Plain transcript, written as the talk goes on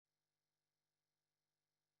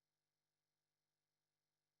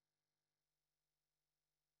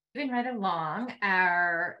Moving right along,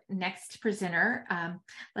 our next presenter,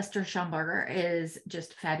 Lester Schonberger, is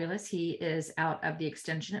just fabulous. He is out of the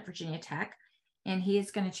extension at Virginia Tech, and he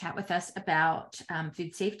is going to chat with us about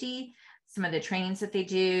food safety, some of the trainings that they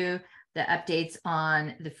do, the updates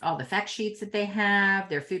on all the fact sheets that they have,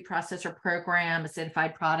 their food processor program,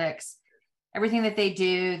 acidified products, everything that they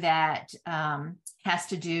do that has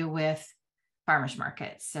to do with farmers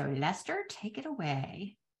markets. So Lester, take it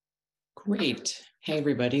away. Great. Hey,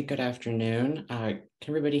 everybody. Good afternoon. Can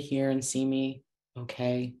everybody hear and see me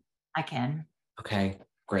okay? I can. Okay,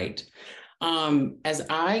 great. As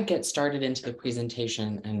I get started into the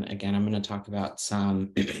presentation, and again, I'm going to talk about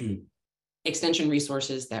some extension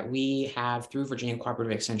resources that we have through Virginia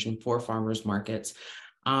Cooperative Extension for farmers markets.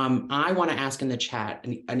 I want to ask in the chat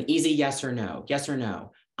an easy yes or no. Yes or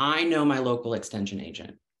no. I know my local extension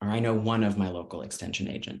agent, or I know one of my local extension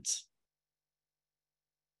agents.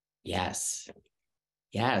 Yes.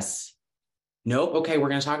 Yes. Nope. Okay, we're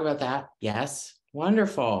going to talk about that. Yes.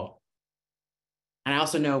 Wonderful. And I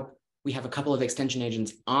also know we have a couple of extension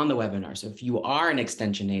agents on the webinar. So if you are an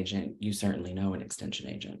extension agent, you certainly know an extension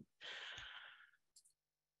agent.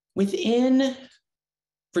 Within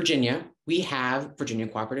Virginia, we have Virginia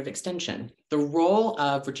Cooperative Extension. The role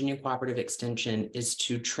of Virginia Cooperative Extension is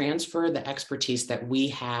to transfer the expertise that we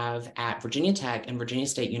have at Virginia Tech and Virginia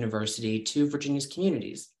State University to Virginia's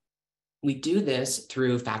communities. We do this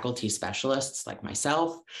through faculty specialists like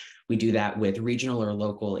myself. We do that with regional or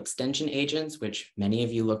local extension agents, which many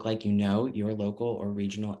of you look like you know your local or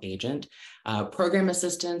regional agent, program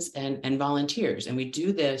assistants, and volunteers. And we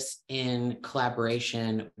do this in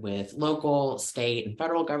collaboration with local, state, and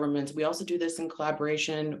federal governments. We also do this in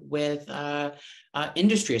collaboration with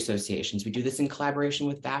industry associations. We do this in collaboration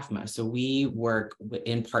with BAFMA. So we work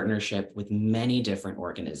in partnership with many different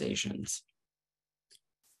organizations.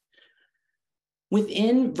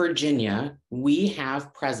 Within Virginia, we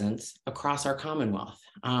have presence across our Commonwealth.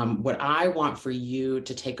 What I want for you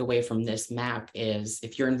to take away from this map is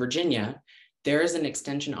if you're in Virginia, there is an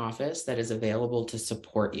extension office that is available to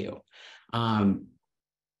support you.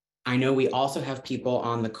 I know we also have people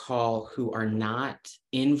on the call who are not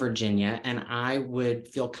in Virginia, and I would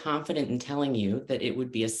feel confident in telling you that it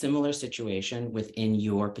would be a similar situation within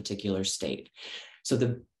your particular state. So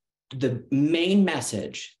the main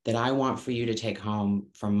message that I want for you to take home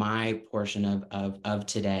from my portion of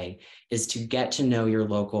today is to get to know your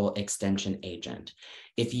local extension agent.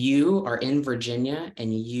 If you are in Virginia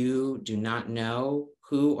and you do not know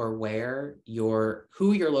who or where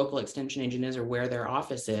who your local extension agent is or where their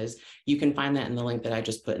office is, you can find that in the link that I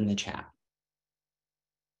just put in the chat.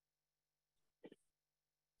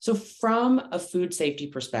 So from a food safety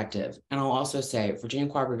perspective, and I'll also say Virginia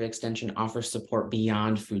Cooperative Extension offers support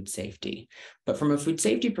beyond food safety. But from a food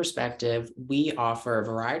safety perspective, we offer a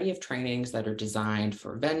variety of trainings that are designed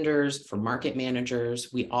for vendors, for market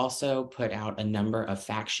managers. We also put out a number of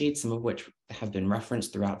fact sheets, some of which have been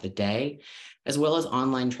referenced throughout the day, as well as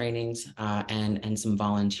online trainings and some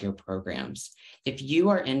volunteer programs. If you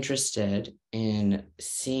are interested in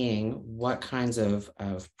seeing what kinds of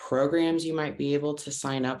programs you might be able to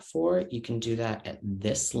sign up for, you can do that at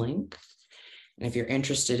this link. And if you're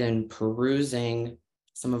interested in perusing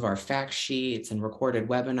some of our fact sheets and recorded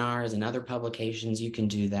webinars and other publications, you can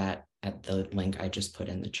do that at the link I just put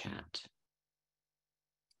in the chat.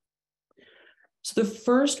 So the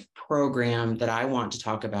first program that I want to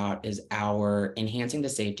talk about is our Enhancing the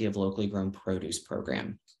Safety of Locally Grown Produce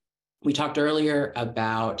program. We talked earlier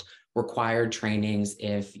about required trainings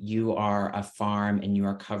if you are a farm and you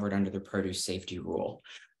are covered under the produce safety rule.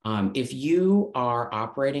 If you are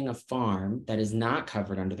operating a farm that is not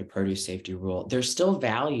covered under the produce safety rule, there's still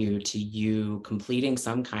value to you completing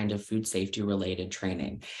some kind of food safety related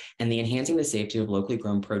training. And the Enhancing the Safety of Locally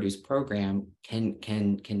Grown Produce program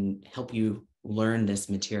can help you learn this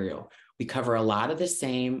material. We cover a lot of the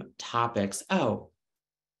same topics. Oh,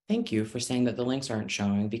 thank you for saying that the links aren't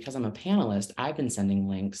showing. Because I'm a panelist, I've been sending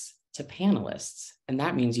links to panelists, and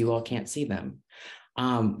that means you all can't see them.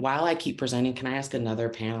 While I keep presenting, can I ask another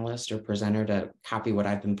panelist or presenter to copy what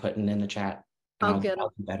I've been putting in the chat? I'll do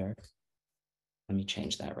better. Let me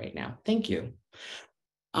change that right now. Thank you.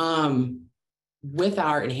 With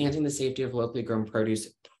our Enhancing the Safety of Locally Grown Produce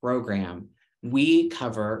program, we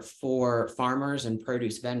cover for farmers and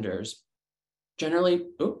produce vendors, generally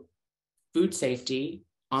food safety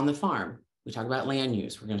on the farm. We talk about land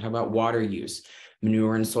use. We're going to talk about water use,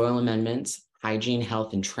 manure and soil amendments, hygiene,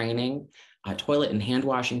 health, and training, toilet and hand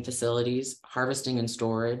washing facilities, harvesting and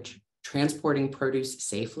storage, transporting produce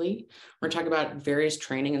safely. We're going to talk about various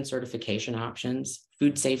training and certification options,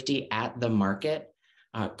 food safety at the market,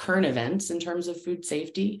 current events in terms of food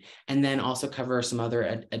safety, and then also cover some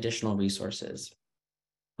other additional resources.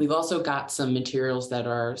 We've also got some materials that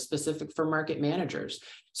are specific for market managers.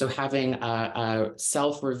 So having a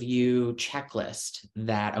self-review checklist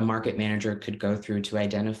that a market manager could go through to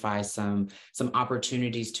identify some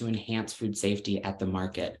opportunities to enhance food safety at the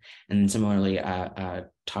market. And similarly,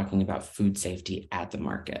 talking about food safety at the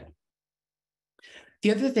market. The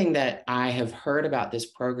other thing that I have heard about this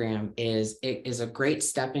program is it is a great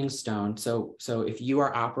stepping stone. So if you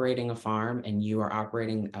are operating a farm and you are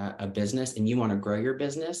operating a business and you want to grow your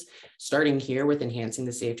business, starting here with enhancing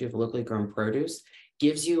the safety of locally grown produce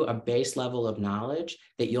gives you a base level of knowledge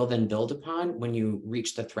that you'll then build upon when you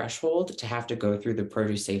reach the threshold to have to go through the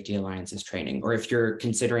Produce Safety Alliance's training, or if you're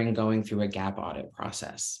considering going through a gap audit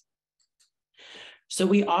process. So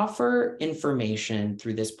we offer information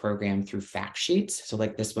through this program through fact sheets. So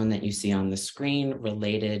like this one that you see on the screen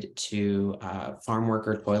related to farm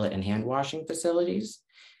worker toilet and hand washing facilities.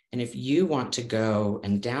 And if you want to go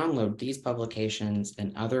and download these publications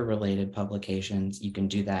and other related publications, you can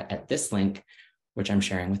do that at this link, which I'm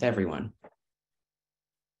sharing with everyone.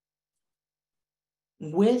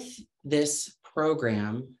 With this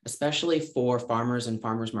program, especially for farmers and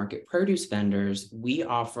farmers market produce vendors, we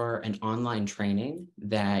offer an online training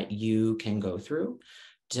that you can go through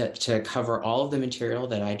to cover all of the material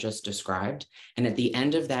that I just described. And at the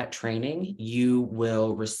end of that training, you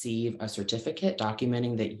will receive a certificate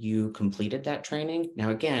documenting that you completed that training.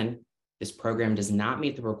 Now, again, this program does not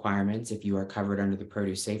meet the requirements if you are covered under the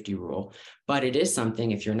produce safety rule, but it is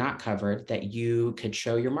something, if you're not covered, that you could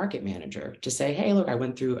show your market manager to say, hey, look, I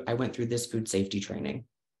went through this food safety training.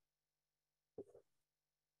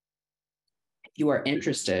 If you are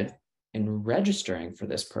interested in registering for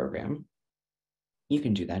this program, you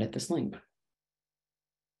can do that at this link.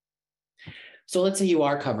 So let's say you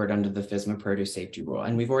are covered under the FSMA produce safety rule,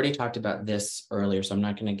 and we've already talked about this earlier, so I'm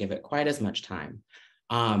not going to give it quite as much time.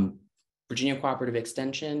 Virginia Cooperative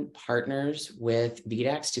Extension partners with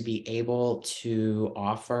VDACs to be able to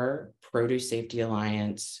offer Produce Safety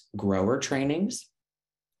Alliance grower trainings.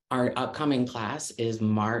 Our upcoming class is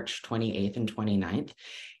March 28th and 29th.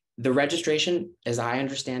 The registration, as I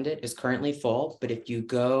understand it, is currently full, but if you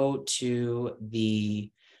go to the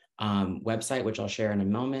website, which I'll share in a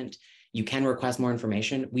moment, you can request more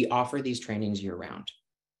information. We offer these trainings year-round.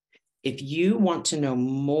 If you want to know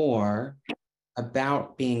more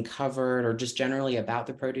about being covered or just generally about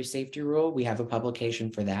the produce safety rule, we have a publication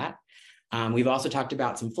for that. We've also talked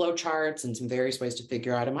about some flow charts and some various ways to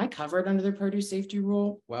figure out, am I covered under the produce safety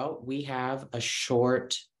rule? Well, we have a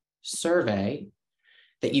short survey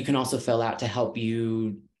that you can also fill out to help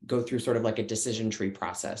you go through sort of like a decision tree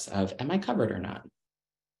process of, am I covered or not?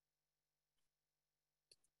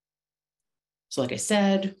 So like I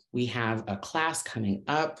said, we have a class coming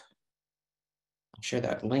up. I'll share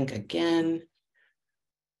that link again.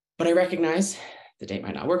 But I recognize the date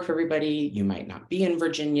might not work for everybody. You might not be in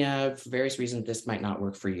Virginia. For various reasons, this might not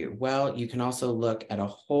work for you. Well, you can also look at a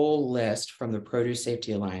whole list from the Produce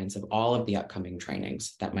Safety Alliance of all of the upcoming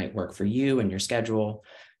trainings that might work for you and your schedule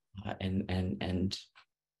and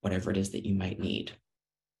whatever it is that you might need.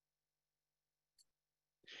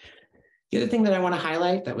 The other thing that I want to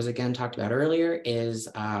highlight that was again talked about earlier is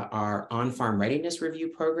our on-farm readiness review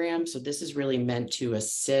program. So this is really meant to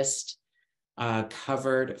assist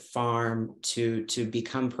covered farm to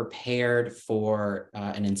become prepared for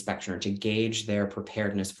an inspection or to gauge their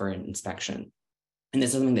preparedness for an inspection. And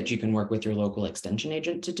this is something that you can work with your local extension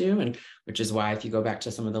agent to do, and which is why if you go back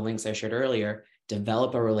to some of the links I shared earlier,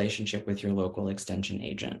 develop a relationship with your local extension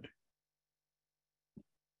agent.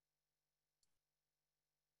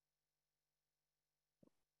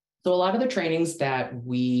 So a lot of the trainings that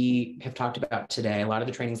we have talked about today, a lot of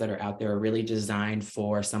the trainings that are out there are really designed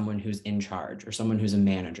for someone who's in charge or someone who's a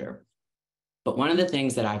manager. But one of the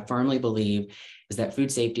things that I firmly believe is that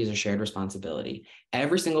food safety is a shared responsibility.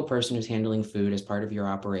 Every single person who's handling food as part of your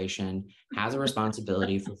operation has a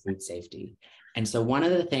responsibility for food safety. And so one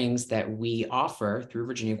of the things that we offer through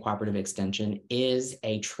Virginia Cooperative Extension is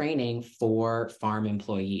a training for farm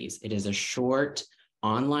employees. It is a short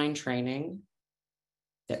online training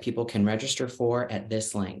that people can register for at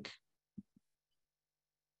this link.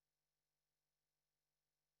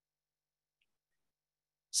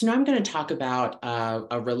 So now I'm going to talk about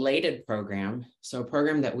a related program. So a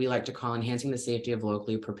program that we like to call Enhancing the Safety of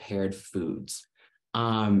Locally Prepared Foods.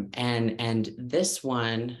 And this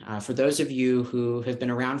one, for those of you who have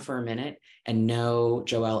been around for a minute and know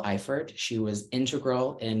Joelle Eifert, she was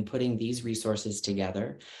integral in putting these resources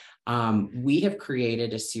together. We have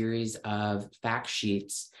created a series of fact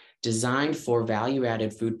sheets designed for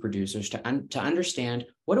value-added food producers to understand,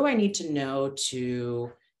 what do I need to know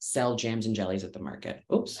to sell jams and jellies at the market?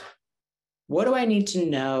 Oops. What do I need to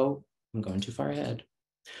know? I'm going too far ahead.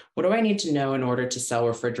 What do I need to know in order to sell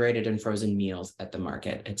refrigerated and frozen meals at the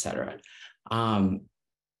market, et cetera?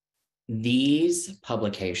 These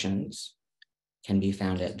publications can be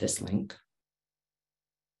found at this link.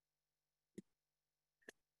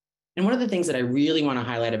 And one of the things that I really want to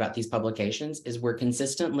highlight about these publications is we're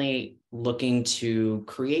consistently looking to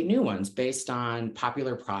create new ones based on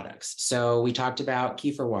popular products. So we talked about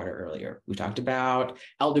kefir water earlier. We talked about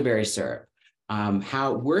elderberry syrup.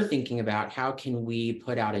 How we're thinking about how can we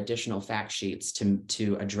put out additional fact sheets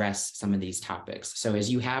to address some of these topics. So as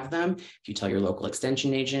you have them, if you tell your local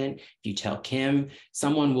extension agent, if you tell Kim,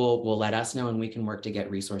 someone will let us know, and we can work to get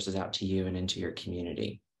resources out to you and into your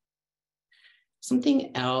community.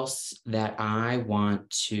 Something else that I want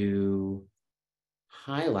to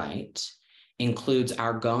highlight includes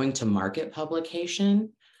our Going to Market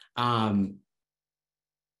publication.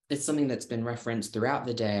 It's something that's been referenced throughout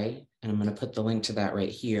the day, and I'm going to put the link to that right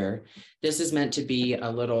here. This is meant to be a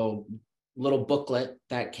little booklet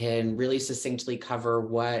that can really succinctly cover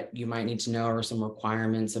what you might need to know or some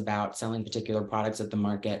requirements about selling particular products at the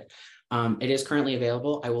market. It is currently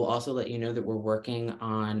available. I will also let you know that we're working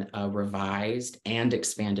on a revised and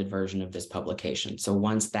expanded version of this publication. So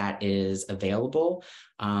once that is available,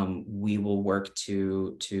 we will work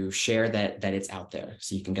to share that it's out there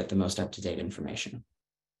so you can get the most up-to-date information.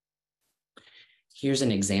 Here's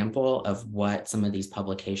an example of what some of these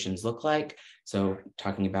publications look like. So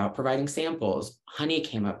talking about providing samples, honey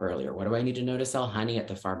came up earlier. What do I need to know to sell honey at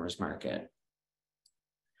the farmer's market?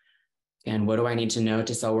 And what do I need to know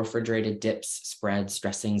to sell refrigerated dips, spreads,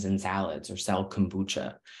 dressings, and salads, or sell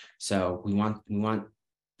kombucha? So we want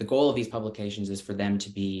the goal of these publications is for them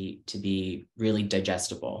to be really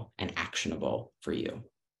digestible and actionable for you.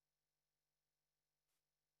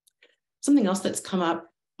 Something else that's come up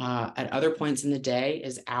at other points in the day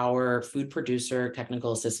is our Food Producer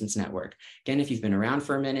Technical Assistance Network. Again, if you've been around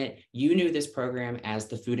for a minute, you knew this program as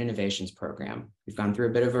the Food Innovations Program. We've gone through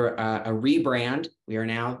a bit of a rebrand. We are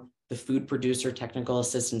now the Food Producer Technical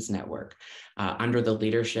Assistance Network under the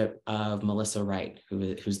leadership of Melissa Wright,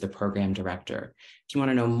 who's the program director. If you want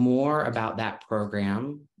to know more about that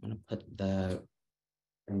program, I'm going to put the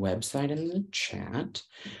website in the chat.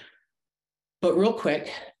 But real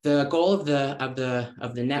quick, the goal of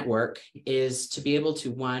the network is to be able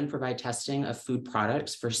to, one, provide testing of food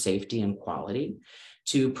products for safety and quality,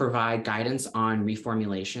 to provide guidance on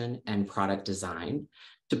reformulation and product design,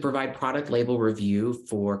 to provide product label review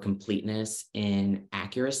for completeness in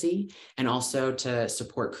accuracy, and also to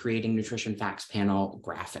support creating nutrition facts panel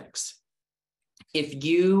graphics. If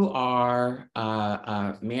you are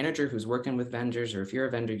a manager who's working with vendors, or if you're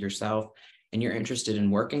a vendor yourself, and you're interested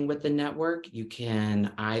in working with the network, you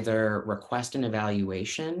can either request an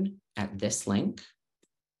evaluation at this link,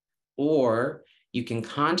 or you can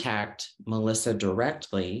contact Melissa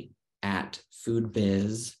directly at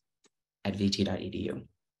foodbiz@vt.edu.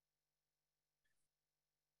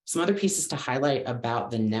 Some other pieces to highlight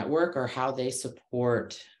about the network are how they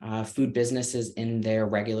support food businesses in their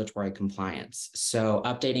regulatory compliance. So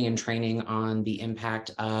updating and training on the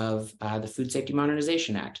impact of the Food Safety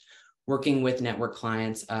Modernization Act, working with network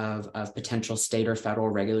clients of potential state or federal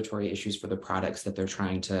regulatory issues for the products that they're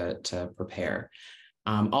trying to prepare.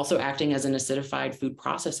 Also acting as an acidified food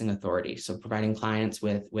processing authority, so providing clients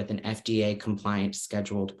with an FDA compliant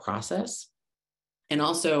scheduled process. And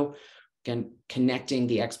also, again, connecting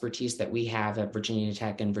the expertise that we have at Virginia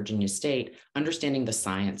Tech and Virginia State, understanding the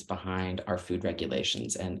science behind our food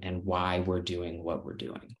regulations and why we're doing what we're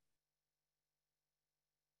doing.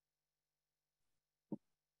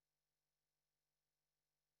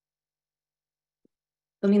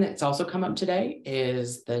 Something that's also come up today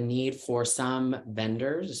is the need for some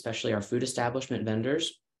vendors, especially our food establishment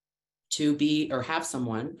vendors, to be or have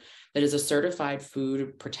someone that is a certified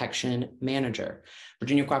food protection manager.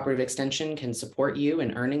 Virginia Cooperative Extension can support you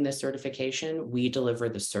in earning this certification. We deliver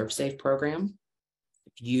the ServSafe program.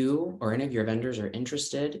 If you or any of your vendors are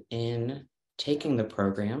interested in taking the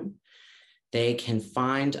program, they can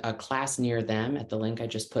find a class near them at the link I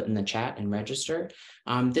just put in the chat and register.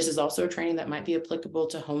 This is also a training that might be applicable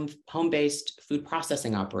to home-based food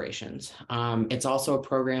processing operations. It's also a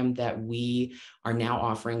program that we are now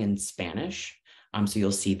offering in Spanish. So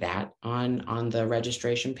you'll see that on the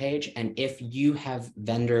registration page. And if you have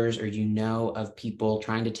vendors or you know of people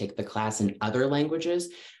trying to take the class in other languages,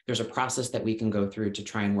 there's a process that we can go through to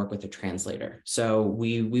try and work with a translator. So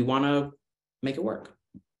we want to make it work.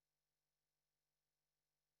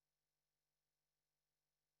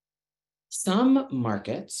 Some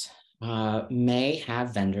markets may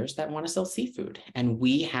have vendors that want to sell seafood, and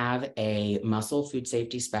we have a mussel food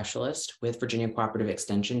safety specialist with Virginia Cooperative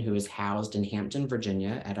Extension who is housed in Hampton,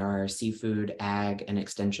 Virginia at our Seafood Ag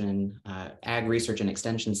Research and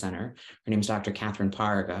Extension Center. Her name is Dr. Catherine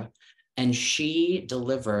Parga, and she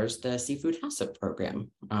delivers the Seafood HACCP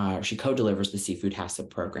program. She co-delivers the Seafood HACCP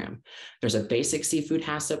program. There's a basic Seafood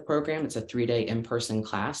HACCP program. It's a 3-day in-person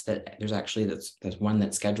class that there's one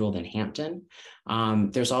that's scheduled in Hampton.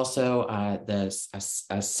 There's also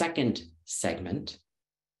a second segment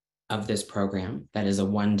of this program that is a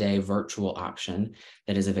 1-day virtual option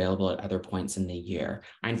that is available at other points in the year.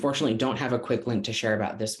 I unfortunately don't have a quick link to share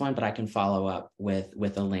about this one, but I can follow up with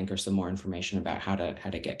a link or some more information about how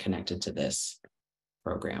to get connected to this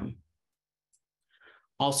program.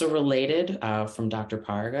 Also related from Dr.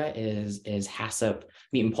 Parga is HACCP,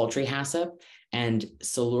 meat and poultry HACCP, and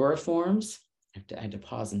siluriforms. I had to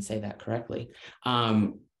pause and say that correctly,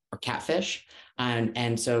 or catfish.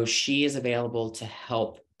 And so she is available to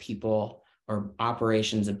help people or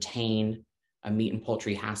operations obtain a meat and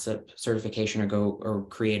poultry HACCP certification or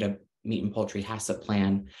create a meat and poultry HACCP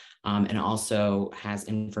plan, and also has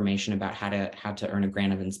information about how to earn a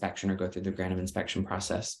grant of inspection or go through the grant of inspection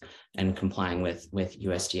process and complying with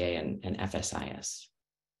USDA and FSIS.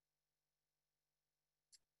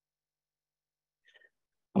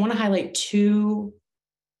 I want to highlight 2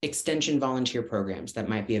 extension volunteer programs that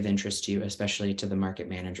might be of interest to you, especially to the market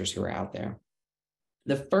managers who are out there.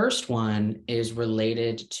 The first one is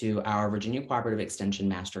related to our Virginia Cooperative Extension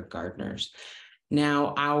Master Gardeners.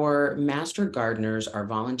 Now, our Master Gardeners are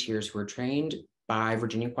volunteers who are trained by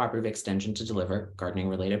Virginia Cooperative Extension to deliver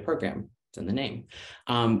gardening-related program. It's in the name.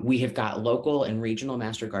 We have got local and regional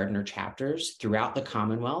Master Gardener chapters throughout the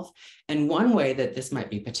Commonwealth. And one way that this might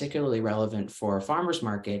be particularly relevant for a farmer's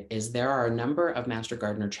market is there are a number of Master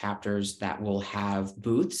Gardener chapters that will have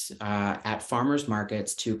booths at farmers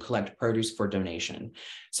markets to collect produce for donation.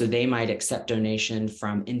 So they might accept donation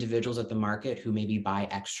from individuals at the market who maybe buy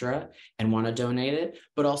extra and want to donate it,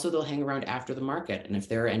 but also they'll hang around after the market. And if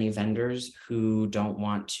there are any vendors who don't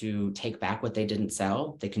want to take back what they didn't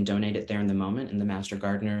sell, they can donate it there in the moment, and the Master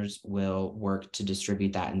Gardeners will work to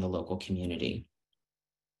distribute that in the local community.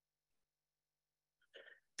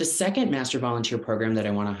 The second Master Volunteer program that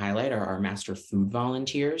I want to highlight are our Master Food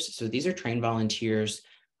Volunteers. So these are trained volunteers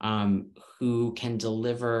who can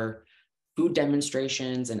deliver food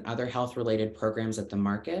demonstrations and other health-related programs at the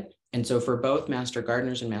market. And so for both Master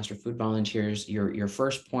Gardeners and Master Food Volunteers, your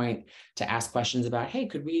first point to ask questions about, hey,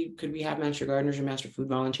 could we have Master Gardeners and Master Food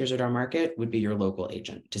Volunteers at our market, would be your local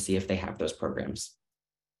agent to see if they have those programs.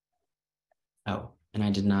 Oh, and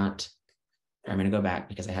I'm going to go back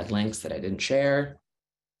because I had links that I didn't share.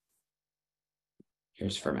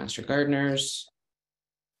 Here's for Master Gardeners.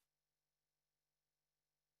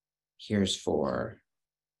 Here's for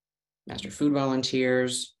Master Food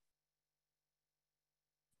Volunteers.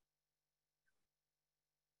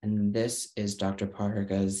 And this is Dr.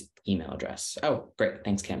 Parga's email address. Oh, great.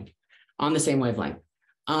 Thanks, Kim. On the same wavelength.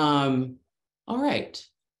 All right.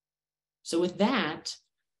 So with that,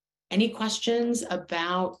 any questions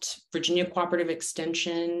about Virginia Cooperative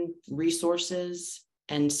Extension resources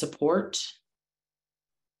and support?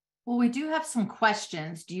 Well, we do have some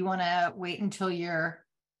questions. Do you want to wait until do you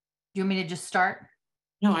want me to just start?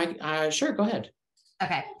 No, sure, go ahead.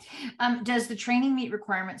 Okay. Does the training meet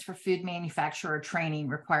requirements for food manufacturer training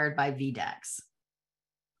required by VDEX?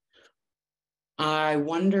 I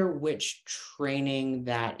wonder which training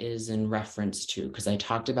that is in reference to, because I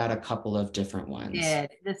talked about a couple of different ones. Yeah,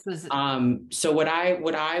 this was. So I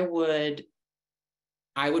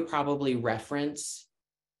would probably reference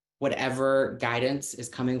whatever guidance is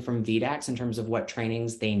coming from VDEX in terms of what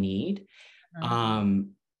trainings they need.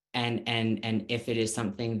 And if it is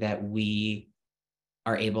something that we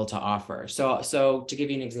are able to offer. So to give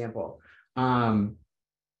you an example,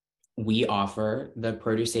 we offer the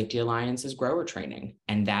Produce Safety Alliance's grower training,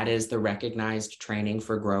 and that is the recognized training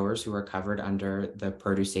for growers who are covered under the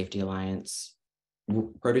Produce Safety Alliance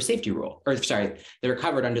Produce Safety Rule, they're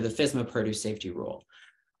covered under the FSMA Produce Safety Rule.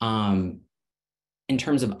 In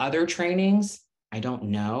terms of other trainings, I don't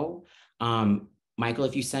know. Michael,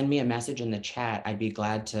 if you send me a message in the chat, I'd be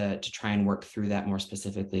glad to try and work through that more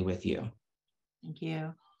specifically with you. Thank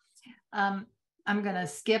you. I'm going to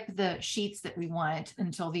skip the sheets that we want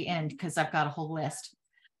until the end because I've got a whole list.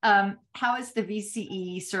 How is the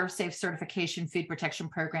VCE ServSafe Certification Food Protection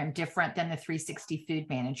Program different than the 360 Food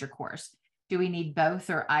Manager course? Do we need both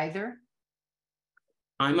or either?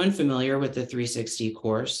 I'm unfamiliar with the 360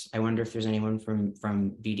 course. I wonder if there's anyone from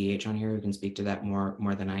VDH on here who can speak to that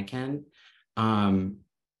more than I can.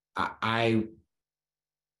 I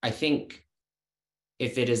think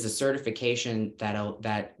if it is a certification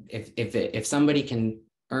that if somebody can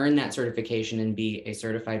earn that certification and be a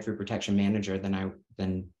certified food protection manager,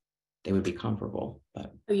 then they would be comparable.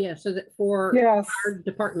 But Oh, yeah, so that for Yes. our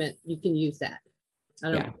department, you can use that.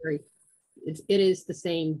 I don't Yeah. worry. It is the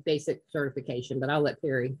same basic certification, but I'll let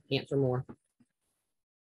Perry answer more.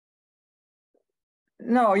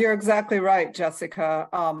 No, you're exactly right, Jessica.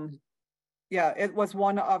 Yeah, it was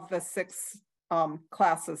one of the 6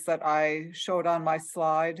 classes that I showed on my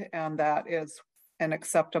slide, and that is an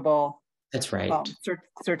acceptable that's right.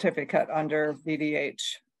 certificate under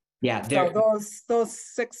VDH. Yeah, so those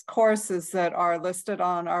 6 courses that are listed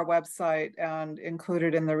on our website and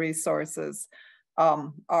included in the resources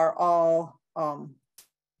are all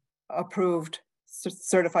approved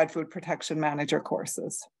certified food protection manager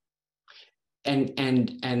courses.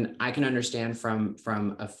 And I can understand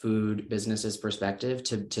from a food business's perspective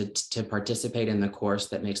to participate in the course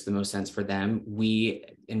that makes the most sense for them. We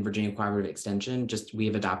in Virginia Cooperative Extension we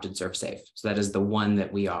have adopted ServSafe, so that is the one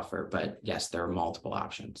that we offer. But yes, there are multiple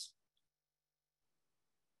options.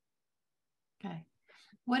 Okay,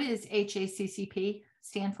 what is HACCP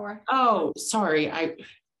stand for? Oh, sorry, I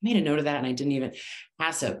made a note of that and I didn't even.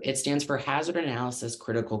 HACCP. It stands for Hazard Analysis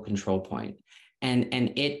Critical Control Point. And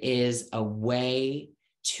it is a way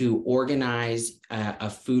to organize a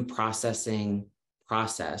food processing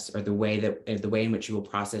process, or the way in which you will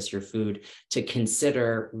process your food, to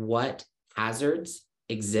consider what hazards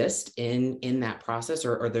exist in that process,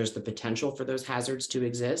 or there's the potential for those hazards to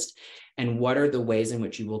exist, and what are the ways in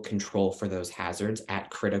which you will control for those hazards at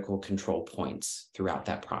critical control points throughout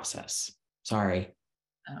that process. Sorry.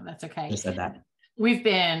 Oh, that's okay. I said that. We've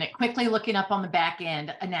been quickly looking up on the back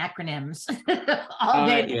end acronyms all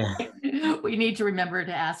day. Yeah. We need to remember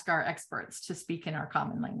to ask our experts to speak in our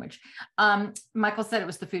common language. Michael said it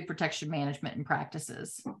was the food protection management and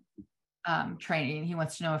practices training. He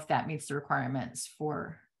wants to know if that meets the requirements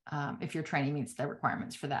for, if your training meets the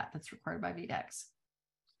requirements for that's required by VDEX.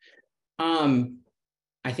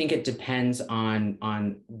 I think it depends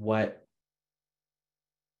on what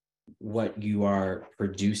you are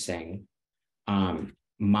producing.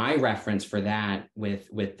 My reference for that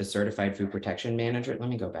with the certified food protection manager, let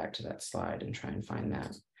me go back to that slide and try and find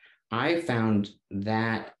that. I found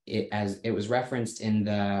that it was referenced in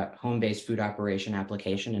the home-based food operation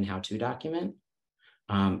application and how-to document.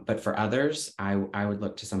 But for others, I would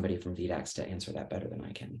look to somebody from VDEX to answer that better than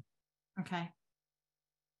I can. Okay.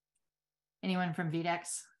 Anyone from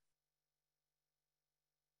VDEX?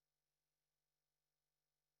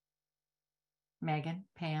 Megan,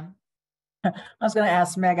 Pam? I was going to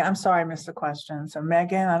ask Megan. I'm sorry I missed the question. So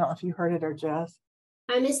Megan, I don't know if you heard it or Jess.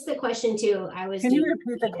 I missed the question too. Can you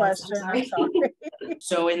repeat the question? I'm sorry.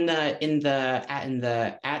 So in the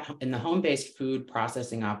home-based food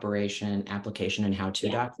processing operation application and how-to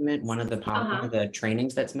document, one of the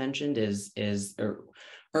trainings that's mentioned is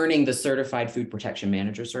earning the certified food protection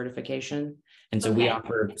manager certification. And so we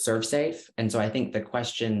offer ServSafe. And so I think the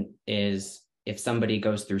question is, if somebody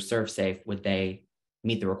goes through ServSafe, would they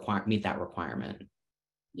meet that requirement?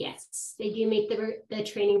 Yes, they do make the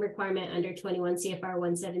training requirement under 21 CFR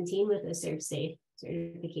 117 with a ServSafe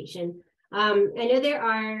certification. I know there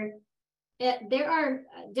are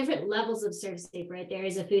different levels of ServSafe, right? There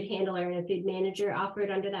is a food handler and a food manager offered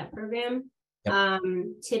under that program. Yep.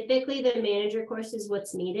 Typically, the manager course is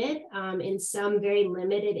what's needed. In some very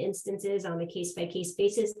limited instances, on a case-by-case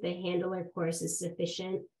basis, the handler course is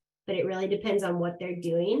sufficient, but it really depends on what they're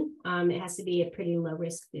doing. It has to be a pretty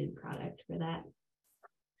low-risk food product for that.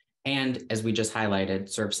 And as we just highlighted,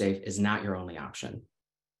 ServSafe is not your only option.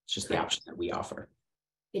 It's just the option that we offer.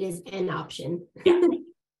 It is an option. Yeah.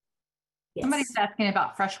 Yes. Somebody's asking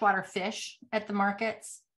about freshwater fish at the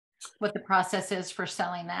markets, what the process is for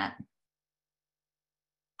selling that.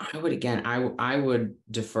 I would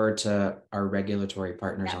defer to our regulatory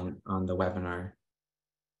partners on the webinar.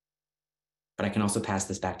 But I can also pass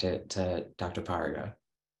this back to Dr. Parga.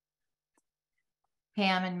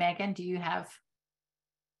 Pam and Megan, do you have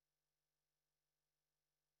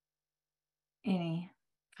any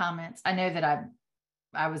comments? I know that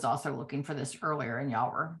I was also looking for this earlier and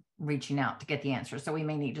y'all were reaching out to get the answer. So we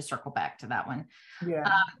may need to circle back to that one. Yeah.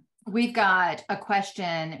 We've got a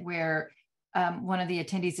question where one of the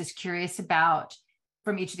attendees is curious about,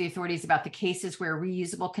 from each of the authorities, about the cases where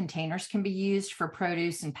reusable containers can be used for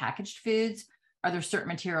produce and packaged foods. Are there certain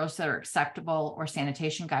materials that are acceptable or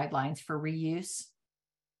sanitation guidelines for reuse?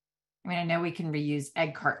 I mean, I know we can reuse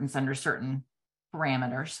egg cartons under certain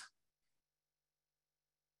parameters.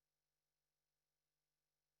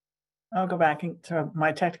 I'll go back to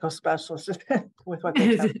my technical specialist with what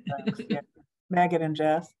they tell me. Yeah. Megan and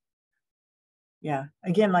Jess. Yeah.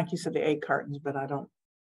 Again, like you said, the 8 cartons, but I don't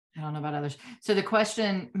know about others. So the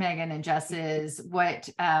question, Megan and Jess, is what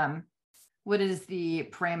is the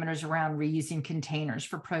parameters around reusing containers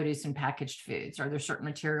for produce and packaged foods? Are there certain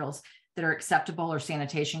materials that are acceptable or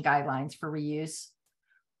sanitation guidelines for reuse?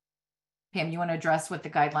 Pam, you want to address what the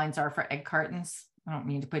guidelines are for egg cartons? I don't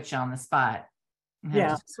mean to put you on the spot.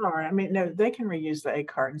 Yeah, sorry. I mean, no, they can reuse the 8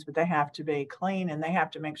 cartons, but they have to be clean and they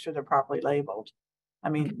have to make sure they're properly labeled. I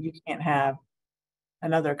mean, you can't have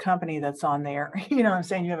another company that's on there. You know what I'm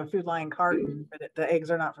saying? You have a Food Lion carton, but the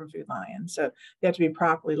eggs are not from Food Lion. So they have to be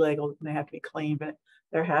properly labeled and they have to be clean, but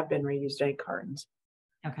there have been reused 8 cartons.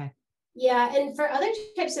 Okay. Yeah, and for other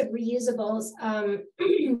types of reusables, kind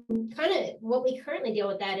of what we currently deal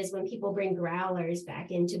with that is when people bring growlers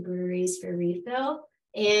back into breweries for refill.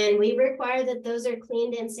 And we require that those are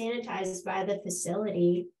cleaned and sanitized by the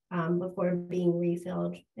facility before being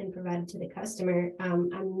refilled and provided to the customer. I'm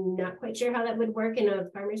not quite sure how that would work in a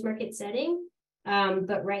farmer's market setting,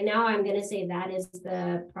 but right now I'm going to say that is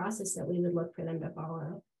the process that we would look for them to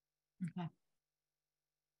follow. Okay.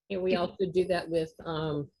 And we also do that with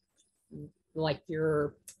like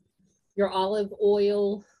your olive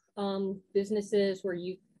oil businesses where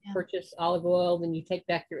you purchase olive oil, then you take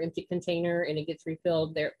back your empty container and it gets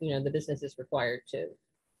refilled there. You know, the business is required to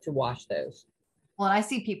wash those. Well, I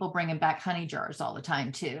see people bringing back honey jars all the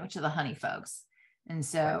time too, to the honey folks. And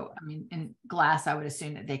so, I mean, in glass, I would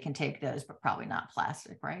assume that they can take those, but probably not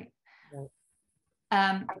plastic, right? Right.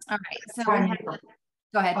 All right. So go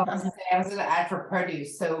ahead. I was going to add for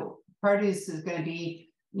produce. So produce is going to be,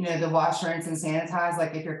 you know, the wash, rinse, and sanitize,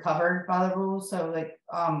 like if you're covered by the rules. So like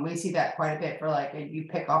we see that quite a bit for like a you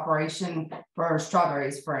pick operation for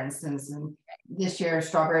strawberries, for instance. And this year,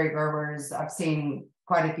 strawberry growers, I've seen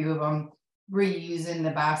quite a few of them reusing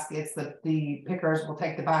the baskets. The pickers will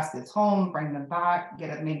take the baskets home, bring them back,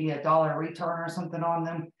 get maybe $1 return or something on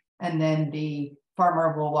them. And then the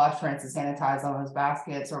farmer will wash, rinse, and sanitize on those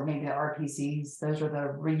baskets, or maybe the RPCs. Those are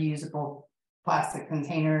the reusable plastic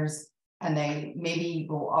containers. And they maybe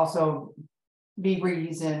will also be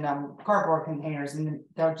reusing cardboard containers, and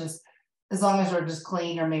they're just, as long as they're just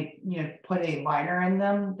clean or put a liner in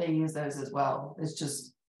them, they use those as well. It's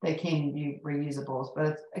just, they can be reusables, but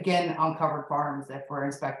it's, again, on covered farms if we're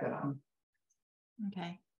inspecting them.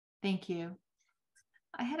 Okay, thank you.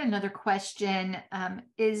 I had another question.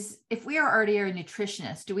 Is if we are already a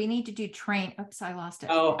nutritionist, do we need to do oops, I lost it.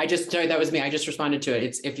 Oh, sorry, that was me. I just responded to it.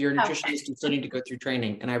 It's if you're a nutritionist, you still need to go through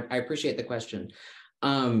training. And I appreciate the question.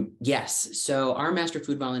 Yes. So our master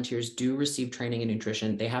food volunteers do receive training in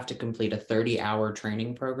nutrition. They have to complete a 30-hour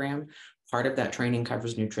training program. Part of that training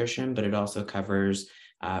covers nutrition, but it also covers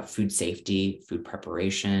food safety, food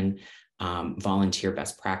preparation, volunteer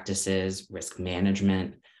best practices, risk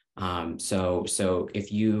management. So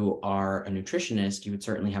if you are a nutritionist, you would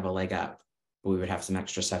certainly have a leg up, but we would have some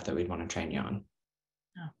extra stuff that we'd want to train you on.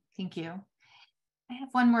 Oh, thank you. I have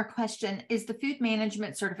one more question. Is the food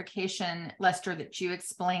management certification, Lester, that you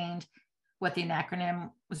explained what the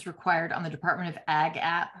acronym was required on the Department of Ag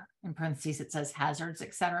app, in parentheses, it says hazards,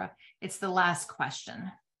 et cetera. It's the last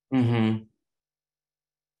question. Mm-hmm.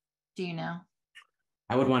 Do you know?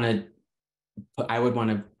 I would want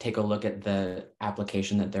to take a look at the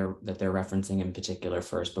application that they're referencing in particular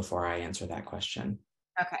first before I answer that question.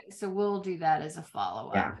 Okay, so we'll do that as a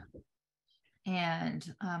follow-up. Yeah.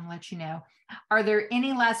 And let you know. Are there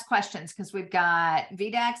any last questions? Because we've got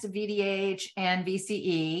VDAX, VDH, and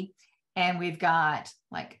VCE, and we've got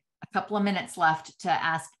like a couple of minutes left to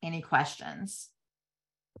ask any questions.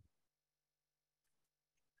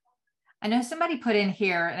 I know somebody put in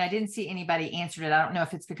here, and I didn't see anybody answered it. I don't know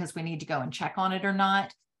if it's because we need to go and check on it or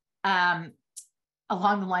not.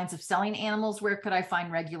 Along the lines of selling animals, where could I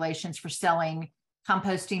find regulations for selling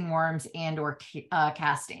composting worms and or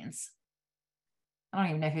castings? I don't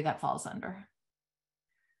even know who that falls under.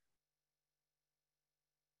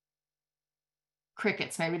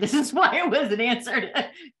 Crickets, maybe this is why it wasn't answered.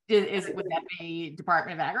 Would that be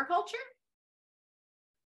Department of Agriculture?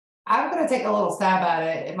 I'm going to take a little stab at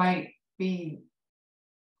it. It might be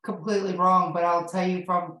completely wrong, but I'll tell you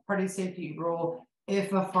from produce safety rule,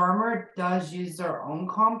 if a farmer does use their own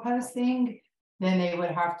composting, then they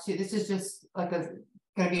would have to, this is just like going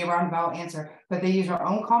to be a roundabout answer, but they use their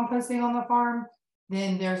own composting on the farm,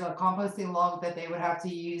 then there's a composting log that they would have to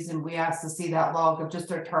use, and we ask to see that log of just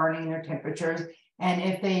their turning, their temperatures, and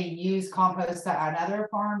if they use compost that another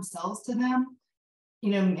farm sells to them,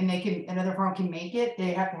 and another farm can make it,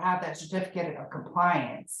 they have to have that certificate of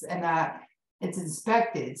compliance and that it's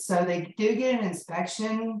inspected. So they do get an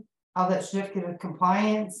inspection of that certificate of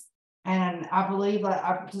compliance. And I believe that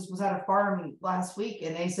I just was at a farm last week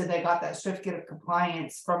and they said they got that certificate of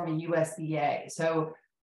compliance from the USDA. So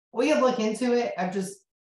we can look into it. I've just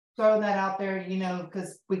thrown that out there, you know,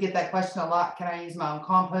 because we get that question a lot. Can I use my own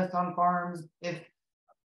compost on farms? If,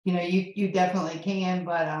 you know, you definitely can,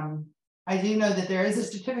 but I do know that there is a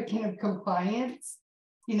certificate of compliance,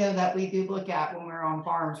 you know, that we do look at when we're on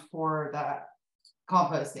farms for that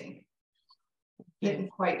composting. Didn't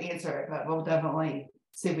quite answer it, but we'll definitely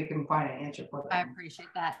see if we can find an answer for that. I appreciate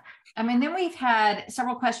that. I mean, then we've had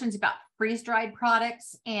several questions about freeze-dried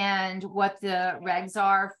products and what the regs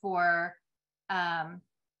are for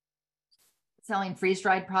selling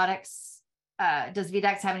freeze-dried products. Does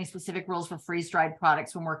VDAX have any specific rules for freeze-dried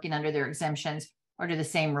products when working under their exemptions, or do the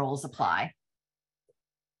same rules apply?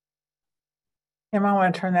 You might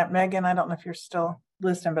want to turn that, Megan. I don't know if you're still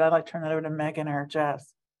listening, but I'd like to turn that over to Megan or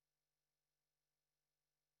Jess.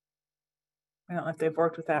 I don't know if they've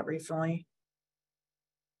worked with that recently.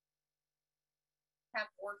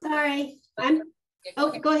 Sorry,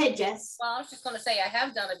 go ahead, Jess. Well, I was just going to say I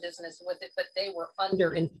have done a business with it, but they were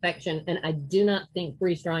under inspection, and I do not think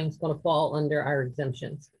freeze drying is going to fall under our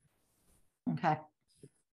exemptions. Okay.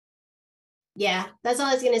 Yeah, that's all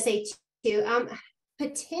I was going to say too.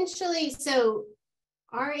 Potentially, so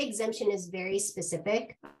our exemption is very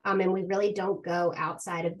specific, and we really don't go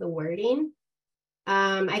outside of the wording.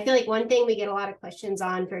 I feel like one thing we get a lot of questions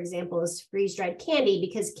on, for example, is freeze-dried candy,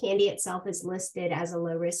 because candy itself is listed as a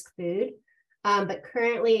low-risk food. But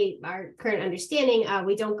currently, our current understanding,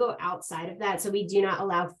 we don't go outside of that. So we do not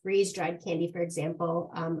allow freeze-dried candy, for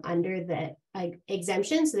example, under the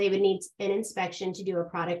exemption. So they would need an inspection to do a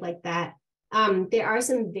product like that. There are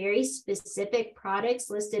some very specific products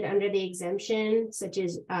listed under the exemption, such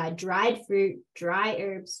as dried fruit, dry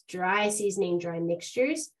herbs, dry seasoning, dry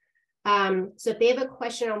mixtures. So if they have a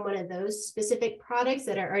question on one of those specific products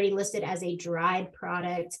that are already listed as a dried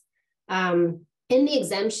product, in the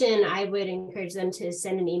exemption, I would encourage them to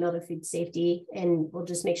send an email to food safety, and we'll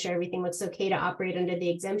just make sure everything looks okay to operate under the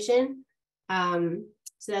exemption. So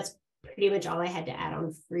that's pretty much all I had to add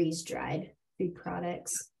on freeze-dried food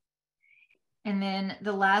products. And then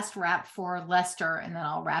the last wrap for Lester, and then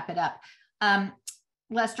I'll wrap it up.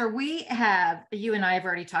 Lester, you and I have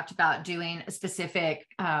already talked about doing a specific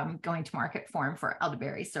going to market form for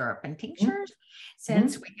elderberry syrup and tinctures,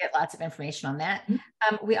 since we get lots of information on that.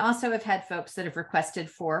 We also have had folks that have requested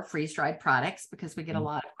for freeze-dried products, because we get a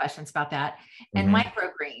lot of questions about that, and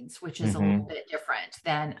microgreens, which is a little bit different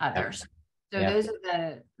than others. So those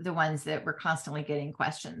are the ones that we're constantly getting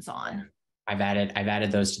questions on. I've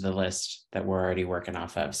added those to the list that we're already working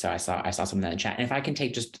off of. So I saw some in the chat. And if I can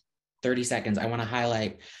take just 30 seconds, I want to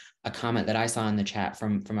highlight a comment that I saw in the chat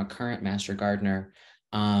from a current master gardener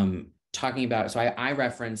talking about, so I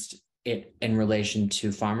referenced it in relation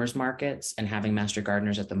to farmers markets and having master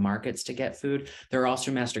gardeners at the markets to get food. There are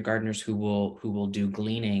also master gardeners who will do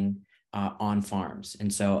gleaning on farms.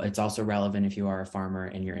 And so it's also relevant if you are a farmer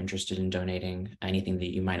and you're interested in donating anything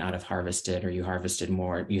that you might not have harvested, or you harvested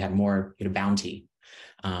more, you had a bounty.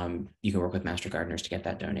 You can work with master gardeners to get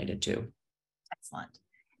that donated too. Excellent.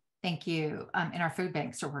 Thank you. And our food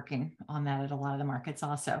banks are working on that at a lot of the markets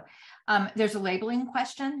also. There's a labeling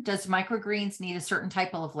question. Does microgreens need a certain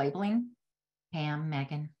type of labeling? Pam,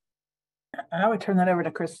 Megan? I would turn that over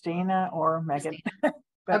to Christina or Megan.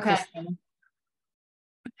 Okay. Christina.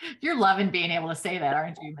 You're loving being able to say that,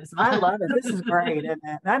 aren't you, Ms. I love it. This is great, isn't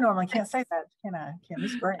it? I normally can't say that, can I?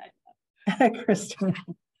 This is great. Christina.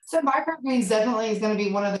 So microgreens definitely is going to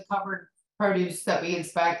be one of the covered produce that we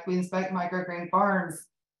inspect. We inspect microgreen farms,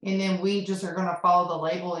 and then we just are going to follow the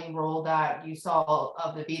labeling rule that you saw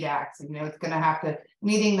of the VDAX. You know, it's going to have to,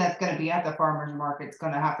 anything that's going to be at the farmer's market is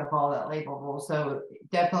going to have to follow that label rule. So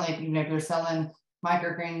definitely, if you're selling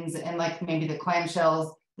microgreens and like maybe the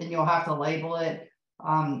clamshells, then you'll have to label it.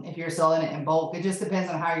 If you're selling it in bulk, it just depends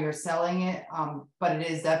on how you're selling it. But it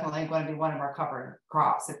is definitely going to be one of our covered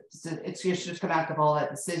crops. It's just going to have to follow that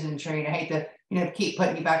decision tree. And I hate to, keep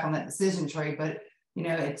putting you back on that decision tree, but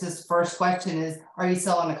it's just first question is, are you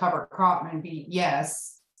selling a covered crop? And be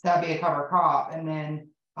yes, that'd be a covered crop. And then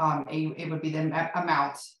it would be the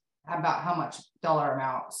amount, about how much dollar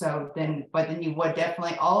amount. So then, but then you would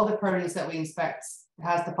definitely, all of the produce that we inspect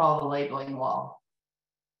has to follow the labeling law.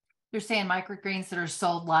 You're saying microgreens that are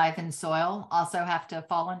sold live in soil also have to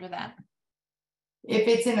fall under that? If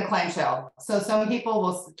it's in a clamshell. So some people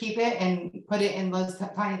will keep it and put it in those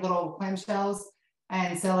tiny little clamshells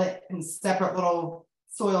and sell it in separate little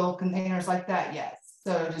soil containers like that. Yes.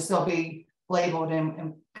 So just they'll be labeled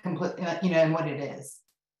and complete, and what it is.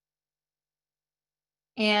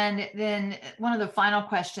 And then one of the final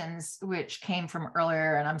questions, which came from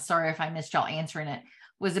earlier, and I'm sorry if I missed y'all answering it,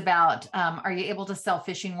 was about, are you able to sell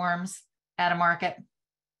fishing worms at a market,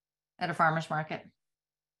 at a farmer's market?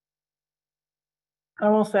 I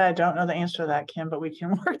will say I don't know the answer to that, Kim, but we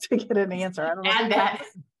can work to get an answer. I don't know. Add that.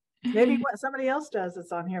 Maybe what somebody else does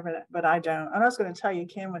that's on here, but I don't. I'm just going to tell you,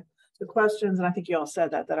 Kim, with the questions, and I think you all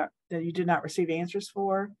said that you did not receive answers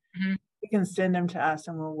for. Mm-hmm. You can send them to us,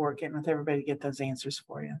 and we'll work in with everybody to get those answers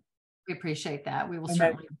for you. We appreciate that. We will And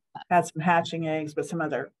certainly had some hatching eggs, but some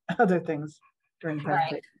other things during the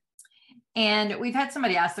presentation. Right. And we've had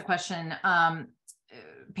somebody ask the question,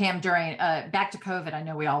 Pam, during back to COVID. I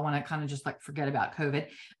know we all want to kind of just like forget about COVID,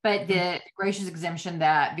 but the gracious exemption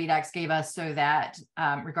that VDAX gave us, so that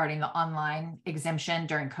regarding the online exemption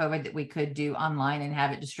during COVID, that we could do online and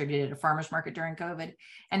have it distributed at a farmer's market during COVID.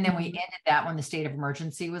 And then we ended that when the state of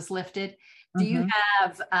emergency was lifted. Do you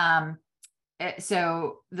have,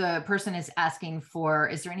 so the person is asking for,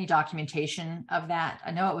 is there any documentation of that?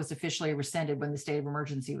 I know it was officially rescinded when the state of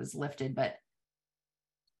emergency was lifted, but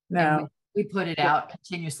no. We put it out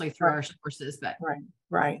continuously through our sources, but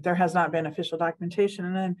right. There has not been official documentation.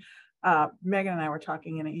 And then Megan and I were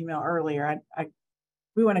talking in an email earlier.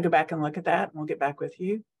 We want to go back and look at that, and we'll get back with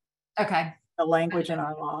you. Okay. The language in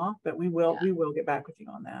our law, but we will get back with you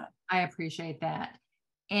on that. I appreciate that.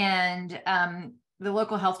 And the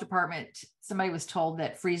local health department, somebody was told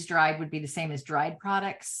that freeze dried would be the same as dried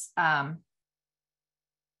products.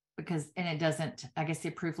 Because, and it doesn't, I guess the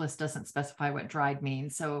approved list doesn't specify what dried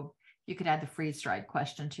means. So you could add the freeze dried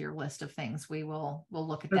question to your list of things. We'll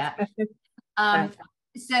look at that.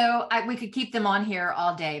 So we could keep them on here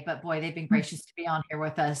all day, but boy, they've been gracious to be on here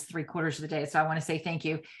with us 3/4 of the day. So I want to say thank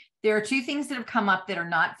you. There are two things that have come up that are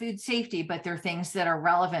not food safety, but they're things that are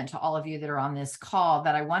relevant to all of you that are on this call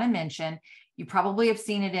that I want to mention. You probably have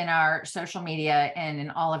seen it in our social media and in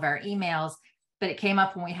all of our emails, but it came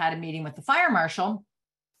up when we had a meeting with the fire marshal.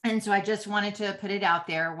 And so I just wanted to put it out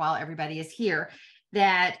there while everybody is here,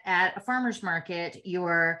 that at a farmer's market,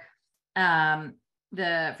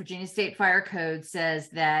 the Virginia State Fire Code says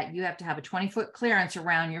that you have to have a 20-foot clearance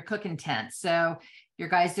around your cooking tent. So your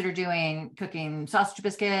guys that are cooking sausage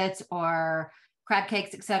biscuits or crab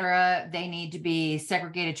cakes, etc., they need to be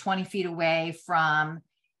segregated 20 feet away from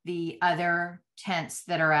the other tents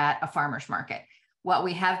that are at a farmer's market. What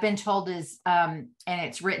we have been told is, and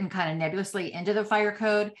it's written kind of nebulously into the fire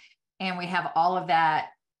code, and we have all of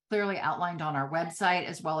that clearly outlined on our website,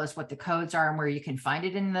 as well as what the codes are and where you can find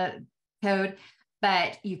it in the code.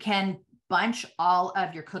 But you can bunch all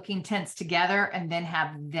of your cooking tents together and then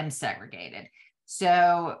have them segregated.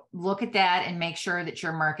 So look at that and make sure that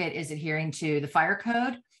your market is adhering to the fire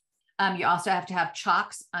code. You also have to have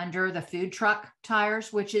chocks under the food truck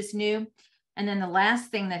tires, which is new. And then the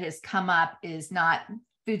last thing that has come up is not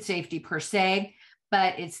food safety per se,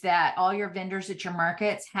 but it's that all your vendors at your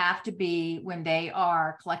markets have to be, when they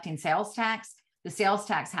are collecting sales tax, the sales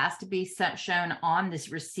tax has to be shown on this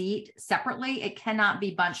receipt separately. It cannot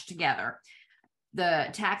be bunched together. The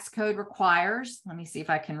tax code requires, let me see if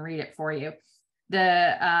I can read it for you.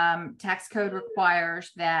 The tax code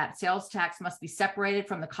requires that sales tax must be separated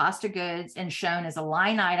from the cost of goods and shown as a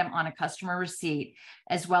line item on a customer receipt,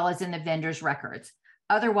 as well as in the vendor's records.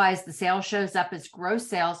 Otherwise, the sale shows up as gross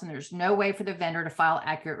sales and there's no way for the vendor to file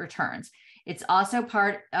accurate returns. It's also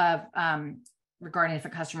part of, regarding if a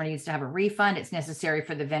customer needs to have a refund, it's necessary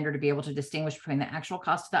for the vendor to be able to distinguish between the actual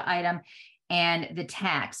cost of the item and the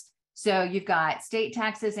tax. So you've got state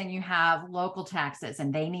taxes and you have local taxes,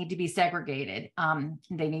 and they need to be segregated.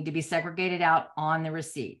 They need to be segregated out on the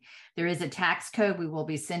receipt. There is a tax code. We will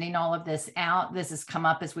be sending all of this out. This has come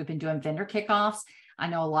up as we've been doing vendor kickoffs. I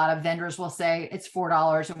know a lot of vendors will say it's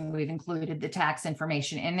 $4 and we've included the tax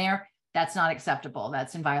information in there. That's not acceptable.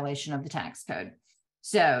 That's in violation of the tax code.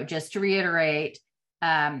 So just to reiterate,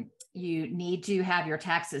 you need to have your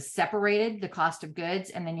taxes separated, the cost of goods,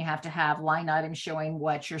 and then you have to have line items showing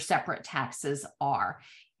what your separate taxes are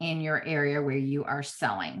in your area where you are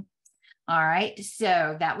selling. All right,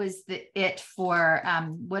 so that was it for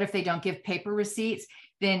what if they don't give paper receipts?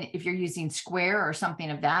 Then if you're using Square or something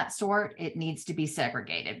of that sort, it needs to be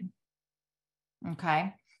segregated.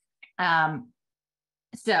 Okay.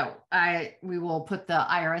 So we will put the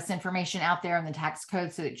IRS information out there in the tax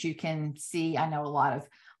code so that you can see. I know a lot of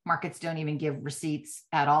markets don't even give receipts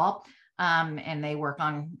at all. And they work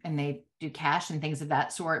on, and they do cash and things of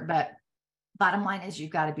that sort. But bottom line is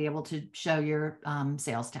you've got to be able to show your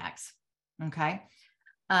sales tax. Okay.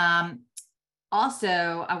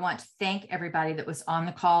 Also, I want to thank everybody that was on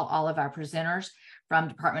the call, all of our presenters from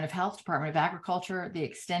Department of Health, Department of Agriculture, the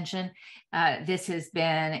Extension. This has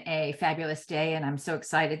been a fabulous day, and I'm so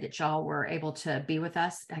excited that y'all were able to be with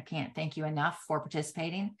us. I can't thank you enough for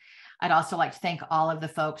participating. I'd also like to thank all of the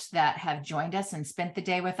folks that have joined us and spent the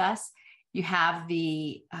day with us. You have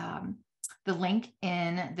the link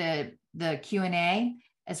in the Q&A,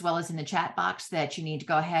 as well as in the chat box, that you need to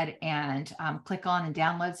go ahead and click on and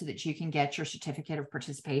download so that you can get your certificate of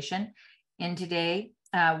participation. And today,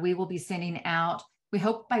 we will be sending out, we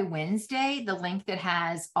hope by Wednesday, the link that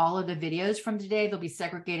has all of the videos from today. They'll be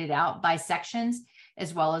segregated out by sections,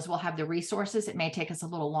 as well as we'll have the resources. It may take us a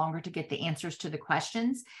little longer to get the answers to the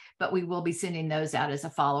questions, but we will be sending those out as a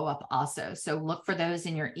follow-up also. So look for those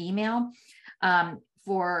in your email.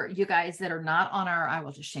 For you guys that are not on our, I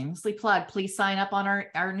will just shamelessly plug, please sign up on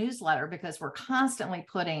our newsletter, because we're constantly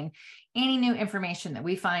putting any new information that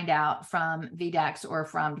we find out from VDEX or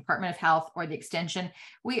from Department of Health or the Extension.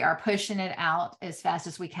 We are pushing it out as fast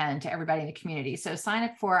as we can to everybody in the community. So sign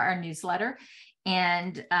up for our newsletter,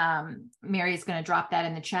 and Mary is going to drop that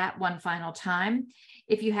in the chat one final time.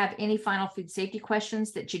 If you have any final food safety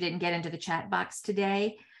questions that you didn't get into the chat box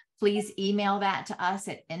today, please email that to us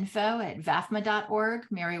at info@vafma.org.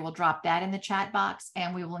 Mary will drop that in the chat box,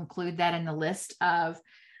 and we will include that in the list of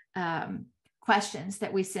questions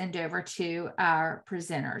that we send over to our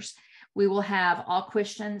presenters. We will have all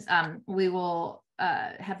questions. We will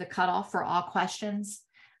have the cutoff for all questions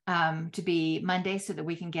to be Monday, so that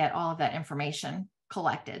we can get all of that information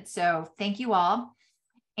collected. So thank you all.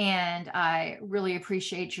 And I really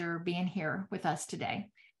appreciate your being here with us today.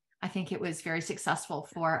 I think it was very successful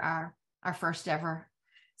for our first ever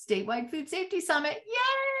statewide food safety summit.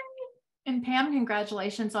 Yay! And Pam,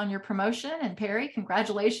 congratulations on your promotion. And Perry,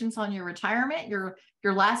 congratulations on your retirement, your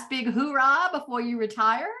last big hoorah before you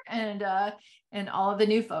retire. And all of the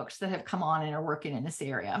new folks that have come on and are working in this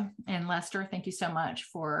area. And Lester, thank you so much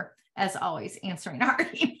for, as always, answering our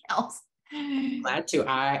emails. Glad to.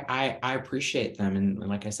 I appreciate them. And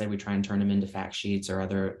like I said, we try and turn them into fact sheets or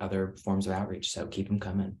other forms of outreach. So keep them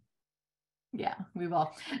coming. Yeah, we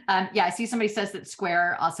will. Yeah, I see somebody says that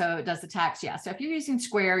Square also does the tax. Yeah. So if you're using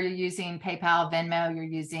Square, you're using PayPal, Venmo, you're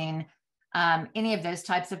using any of those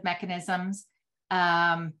types of mechanisms,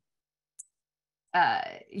 you're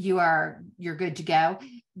good to go.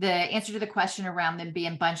 The answer to the question around them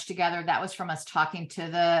being bunched together, that was from us talking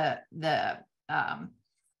to the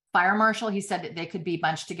fire marshal. He said that they could be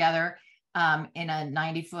bunched together in a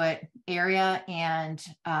 90-foot area, and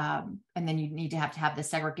then you need to have the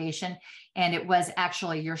segregation. And it was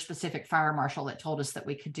actually your specific fire marshal that told us that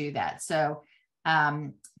we could do that. So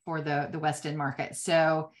for the West End market.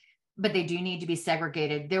 So, but they do need to be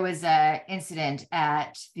segregated. There was an incident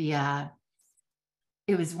at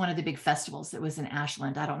it was one of the big festivals that was in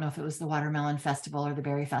Ashland. I don't know if it was the Watermelon Festival or the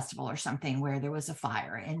Berry Festival or something, where there was a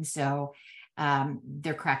fire. And so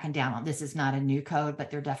they're cracking down on this. Is not a new code, but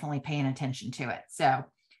they're definitely paying attention to it. So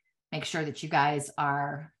make sure that you guys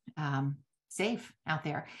are safe out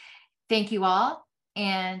there. Thank you all.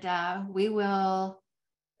 And we will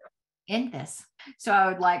end this. So I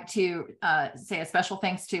would like to say a special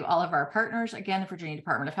thanks to all of our partners. Again, the Virginia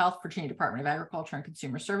Department of Health, Virginia Department of Agriculture and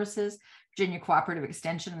Consumer Services, Virginia Cooperative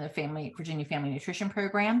Extension, and the Virginia Family Nutrition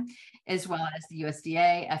Program, as well as the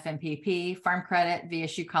USDA, FMPP, Farm Credit,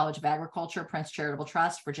 VSU College of Agriculture, Prince Charitable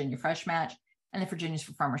Trust, Virginia Fresh Match, and the Virginia's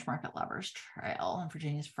for Farmers Market Lovers Trail and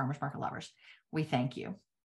Virginia's for Farmers Market Lovers. We thank you.